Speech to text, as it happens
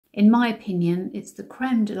In my opinion, it's the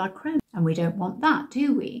creme de la creme, and we don't want that,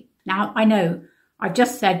 do we? Now, I know I've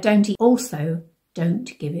just said don't eat. Also,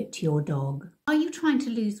 don't give it to your dog. Are you trying to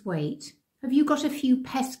lose weight? Have you got a few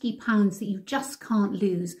pesky pounds that you just can't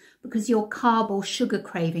lose because your carb or sugar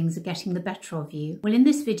cravings are getting the better of you? Well, in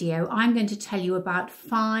this video, I'm going to tell you about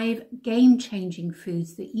 5 game-changing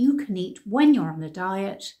foods that you can eat when you're on a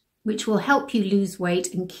diet, which will help you lose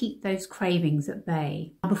weight and keep those cravings at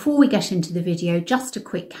bay. Now, before we get into the video, just a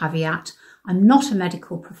quick caveat. I'm not a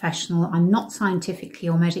medical professional. I'm not scientifically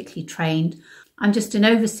or medically trained. I'm just an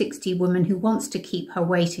over 60 woman who wants to keep her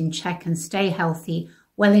weight in check and stay healthy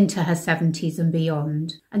well into her 70s and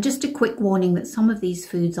beyond. And just a quick warning that some of these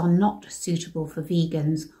foods are not suitable for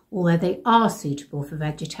vegans, although they are suitable for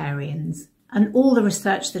vegetarians. And all the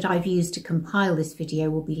research that I've used to compile this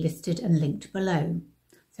video will be listed and linked below.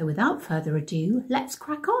 So without further ado, let's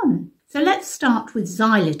crack on. So let's start with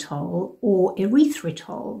xylitol or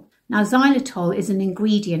erythritol. Now, xylitol is an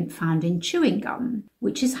ingredient found in chewing gum,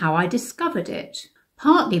 which is how I discovered it.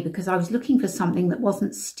 Partly because I was looking for something that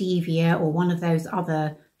wasn't stevia or one of those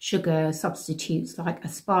other sugar substitutes like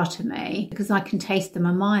aspartame, because I can taste them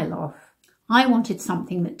a mile off. I wanted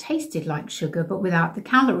something that tasted like sugar but without the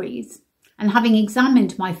calories. And having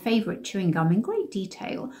examined my favourite chewing gum in great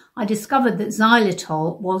detail, I discovered that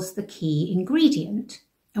xylitol was the key ingredient.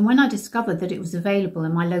 And when I discovered that it was available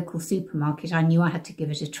in my local supermarket, I knew I had to give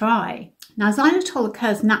it a try. Now, xylitol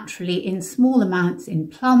occurs naturally in small amounts in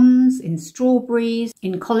plums, in strawberries,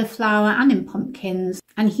 in cauliflower and in pumpkins,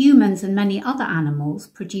 and humans and many other animals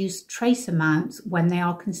produce trace amounts when they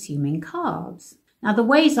are consuming carbs. Now, the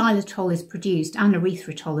way xylitol is produced, and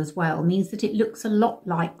erythritol as well, means that it looks a lot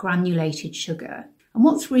like granulated sugar. And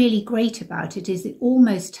what's really great about it is it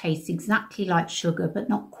almost tastes exactly like sugar, but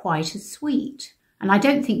not quite as sweet. And I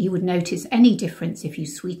don't think you would notice any difference if you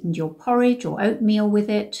sweetened your porridge or oatmeal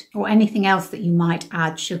with it, or anything else that you might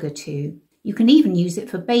add sugar to. You can even use it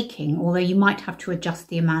for baking, although you might have to adjust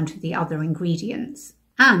the amount of the other ingredients.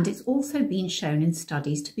 And it's also been shown in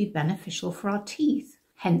studies to be beneficial for our teeth,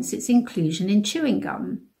 hence its inclusion in chewing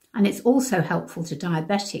gum. And it's also helpful to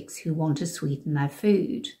diabetics who want to sweeten their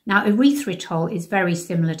food. Now, erythritol is very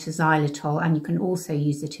similar to xylitol, and you can also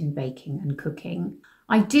use it in baking and cooking.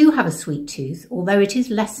 I do have a sweet tooth, although it is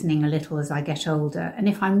lessening a little as I get older. And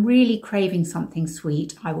if I'm really craving something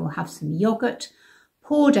sweet, I will have some yoghurt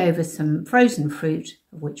poured over some frozen fruit,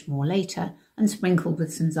 of which more later, and sprinkled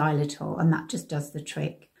with some xylitol, and that just does the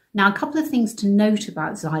trick. Now, a couple of things to note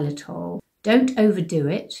about xylitol. Don't overdo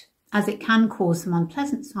it, as it can cause some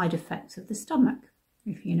unpleasant side effects of the stomach,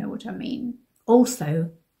 if you know what I mean.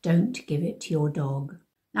 Also, don't give it to your dog.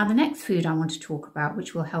 Now, the next food I want to talk about,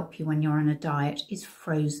 which will help you when you're on a diet, is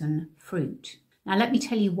frozen fruit. Now, let me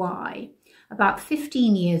tell you why. About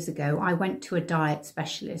 15 years ago, I went to a diet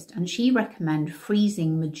specialist and she recommended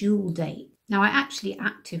freezing medjool dates. Now, I actually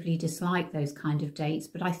actively dislike those kind of dates,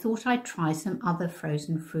 but I thought I'd try some other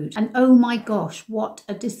frozen fruit. And oh my gosh, what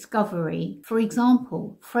a discovery. For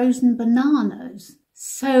example, frozen bananas.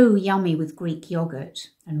 So yummy with Greek yogurt,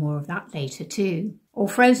 and more of that later too. Or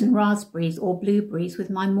frozen raspberries or blueberries with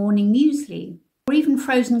my morning muesli. Or even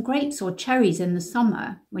frozen grapes or cherries in the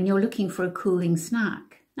summer when you're looking for a cooling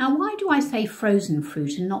snack. Now, why do I say frozen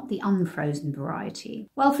fruit and not the unfrozen variety?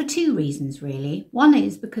 Well, for 2 reasons really. One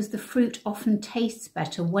is because the fruit often tastes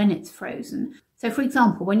better when it's frozen. So for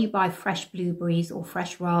example, when you buy fresh blueberries or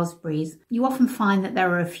fresh raspberries, you often find that there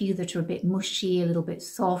are a few that are a bit mushy, a little bit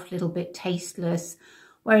soft, a little bit tasteless.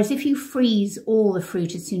 Whereas if you freeze all the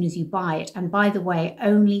fruit as soon as you buy it, and by the way,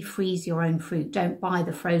 only freeze your own fruit, don't buy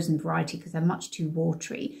the frozen variety because they're much too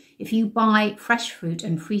watery. If you buy fresh fruit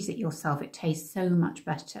and freeze it yourself, it tastes so much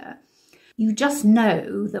better. You just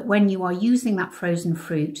know that when you are using that frozen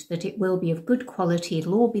fruit, that it will be of good quality,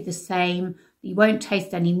 it'll all be the same, you won't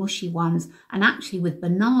taste any mushy ones. And actually with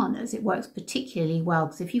bananas, it works particularly well,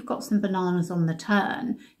 because if you've got some bananas on the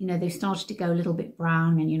turn, you know, they've started to go a little bit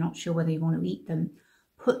brown and you're not sure whether you want to eat them,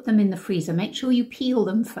 put them in the freezer. Make sure you peel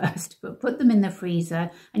them first, but put them in the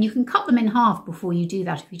freezer, and you can cut them in half before you do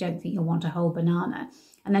that if you don't think you'll want a whole banana.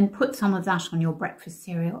 And then put some of that on your breakfast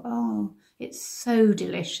cereal. Oh, it's so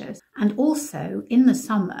delicious. And also in the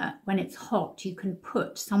summer, when it's hot, you can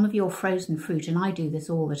put some of your frozen fruit, and I do this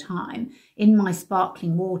all the time, in my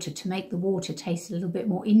sparkling water to make the water taste a little bit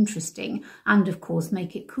more interesting and of course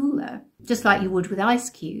make it cooler, just like you would with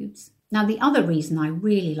ice cubes. Now, the other reason I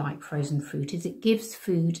really like frozen fruit is it gives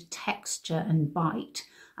food texture and bite.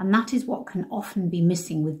 And that is what can often be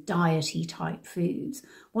missing with diety type foods.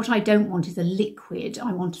 What I don't want is a liquid.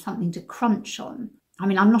 I want something to crunch on. I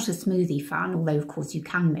mean, I'm not a smoothie fan, although of course you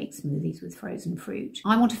can make smoothies with frozen fruit.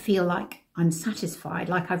 I want to feel like I'm satisfied,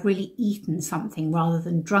 like I've really eaten something rather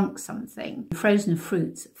than drunk something. Frozen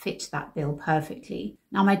fruits fit that bill perfectly.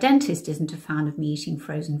 Now, my dentist isn't a fan of me eating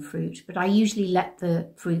frozen fruit, but I usually let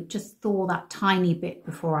the fruit just thaw that tiny bit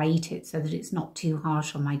before I eat it so that it's not too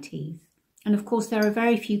harsh on my teeth. And of course, there are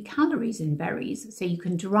very few calories in berries, so you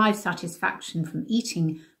can derive satisfaction from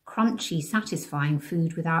eating crunchy, satisfying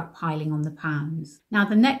food without piling on the pounds. Now,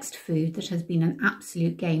 the next food that has been an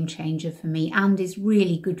absolute game changer for me and is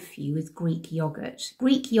really good for you is Greek yogurt.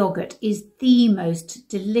 Greek yogurt is the most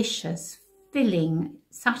delicious, filling,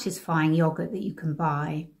 satisfying yogurt that you can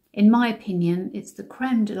buy. In my opinion, it's the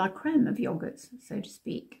creme de la creme of yogurts, so to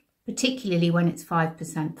speak, particularly when it's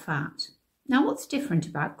 5% fat. Now, what's different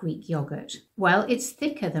about Greek yogurt? Well, it's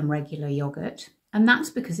thicker than regular yogurt. And that's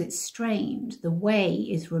because it's strained, the whey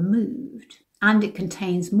is removed, and it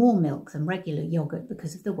contains more milk than regular yogurt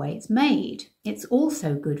because of the way it's made. It's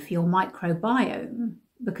also good for your microbiome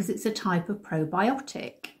because it's a type of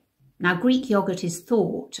probiotic. Now, Greek yogurt is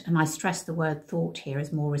thought, and I stress the word thought here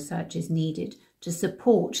as more research is needed, to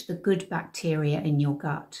support the good bacteria in your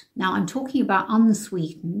gut. Now, I'm talking about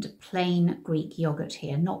unsweetened, plain Greek yogurt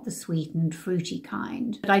here, not the sweetened, fruity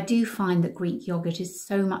kind. But I do find that Greek yogurt is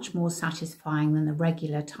so much more satisfying than the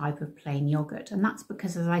regular type of plain yogurt. And that's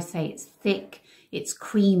because, as I say, it's thick, it's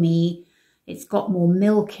creamy, it's got more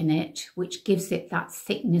milk in it, which gives it that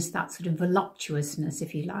thickness, that sort of voluptuousness,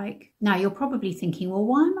 if you like. Now, you're probably thinking, well,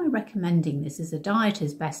 why am I recommending this as a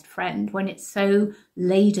dieter's best friend when it's so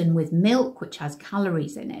laden with milk, which has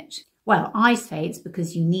calories in it? Well, I say it's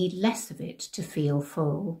because you need less of it to feel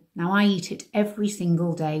full. Now, I eat it every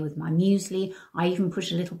single day with my muesli. I even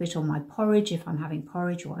put a little bit on my porridge if I'm having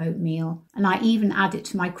porridge or oatmeal. And I even add it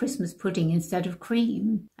to my Christmas pudding instead of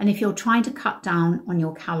cream. And if you're trying to cut down on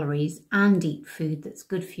your calories and eat food that's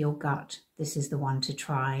good for your gut, this is the one to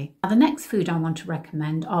try. Now, the next food I want to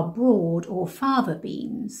recommend are broad or fava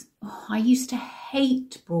beans. Oh, I used to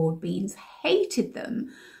hate broad beans, hated them.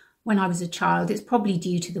 When I was a child. It's probably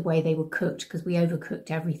due to the way they were cooked because we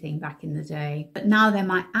overcooked everything back in the day. But now they're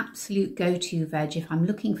my absolute go-to veg if I'm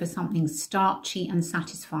looking for something starchy and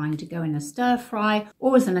satisfying to go in a stir fry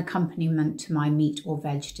or as an accompaniment to my meat or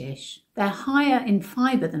veg dish. They're higher in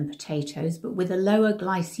fibre than potatoes, but with a lower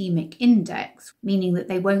glycemic index, meaning that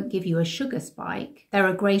they won't give you a sugar spike. They're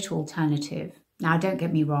a great alternative. Now, don't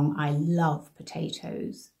get me wrong, I love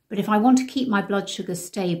potatoes. But if I want to keep my blood sugar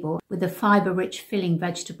stable with the fibre-rich filling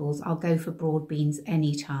vegetables, I'll go for broad beans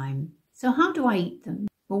anytime. So how do I eat them?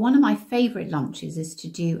 Well, one of my favourite lunches is to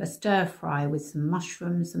do a stir fry with some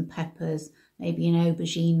mushrooms and peppers, maybe an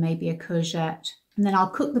aubergine, maybe a courgette. And then I'll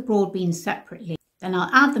cook the broad beans separately. Then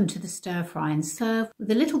I'll add them to the stir fry and serve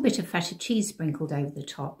with a little bit of feta cheese sprinkled over the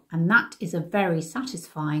top. And that is a very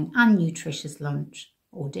satisfying and nutritious lunch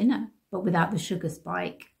or dinner, but without the sugar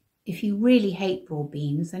spike. If you really hate broad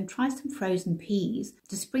beans, then try some frozen peas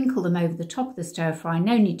to sprinkle them over the top of the stir fry.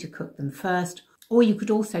 No need to cook them first. Or you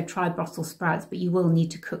could also try Brussels sprouts, but you will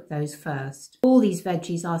need to cook those first. All these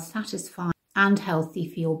veggies are satisfying and healthy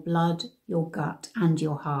for your blood, your gut and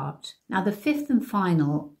your heart. Now, the fifth and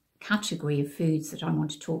final category of foods that I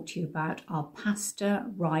want to talk to you about are pasta,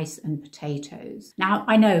 rice and potatoes. Now,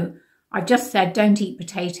 I know I've just said don't eat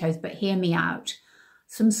potatoes, but hear me out.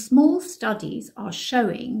 Some small studies are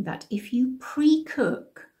showing that if you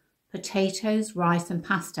pre-cook potatoes, rice and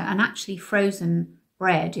pasta, and actually frozen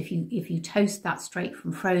bread, if you toast that straight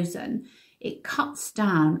from frozen, it cuts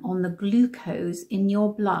down on the glucose in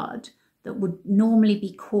your blood that would normally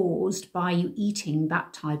be caused by you eating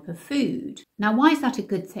that type of food. Now, why is that a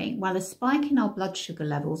good thing? Well, a spike in our blood sugar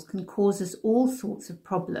levels can cause us all sorts of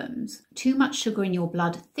problems. Too much sugar in your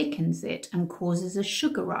blood thickens it and causes a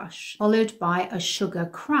sugar rush, followed by a sugar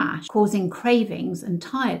crash, causing cravings and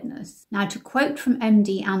tiredness. Now, to quote from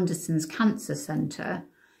MD Anderson's Cancer Centre,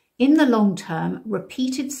 in the long term,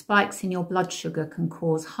 repeated spikes in your blood sugar can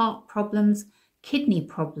cause heart problems, kidney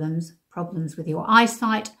problems, problems with your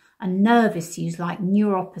eyesight, and nerve issues like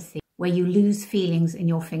neuropathy, where you lose feelings in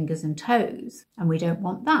your fingers and toes. And we don't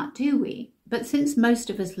want that, do we? But since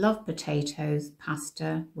most of us love potatoes,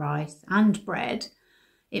 pasta, rice, and bread,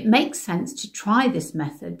 it makes sense to try this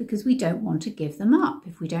method because we don't want to give them up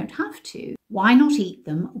if we don't have to. Why not eat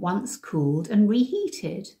them once cooled and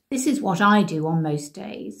reheated? This is what I do on most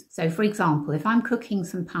days. So, for example, if I'm cooking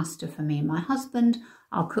some pasta for me and my husband,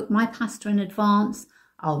 I'll cook my pasta in advance.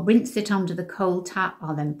 I'll rinse it under the cold tap.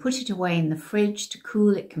 I'll then put it away in the fridge to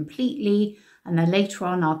cool it completely. And then later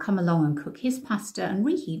on, I'll come along and cook his pasta and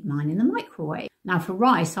reheat mine in the microwave. Now for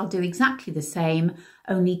rice, I'll do exactly the same,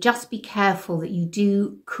 only just be careful that you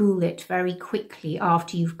do cool it very quickly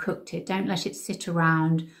after you've cooked it. Don't let it sit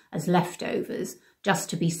around as leftovers, just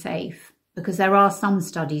to be safe. Because there are some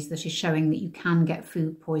studies that are showing that you can get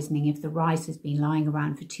food poisoning if the rice has been lying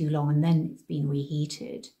around for too long and then it's been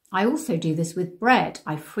reheated. I also do this with bread.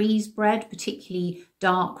 I freeze bread, particularly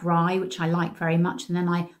dark rye, which I like very much, and then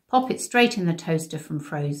I pop it straight in the toaster from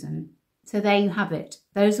frozen. So there you have it.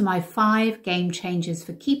 Those are my 5 game changers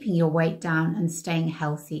for keeping your weight down and staying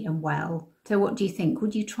healthy and well. So what do you think?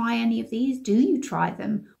 Would you try any of these? Do you try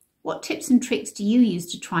them? What tips and tricks do you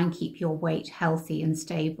use to try and keep your weight healthy and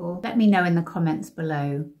stable? Let me know in the comments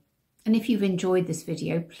below. And if you've enjoyed this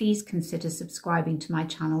video, please consider subscribing to my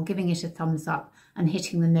channel, giving it a thumbs up and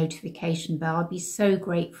hitting the notification bell. I'd be so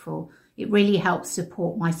grateful. It really helps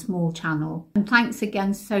support my small channel. And thanks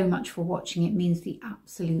again so much for watching. It means the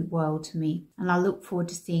absolute world to me. And I look forward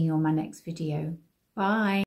to seeing you on my next video. Bye.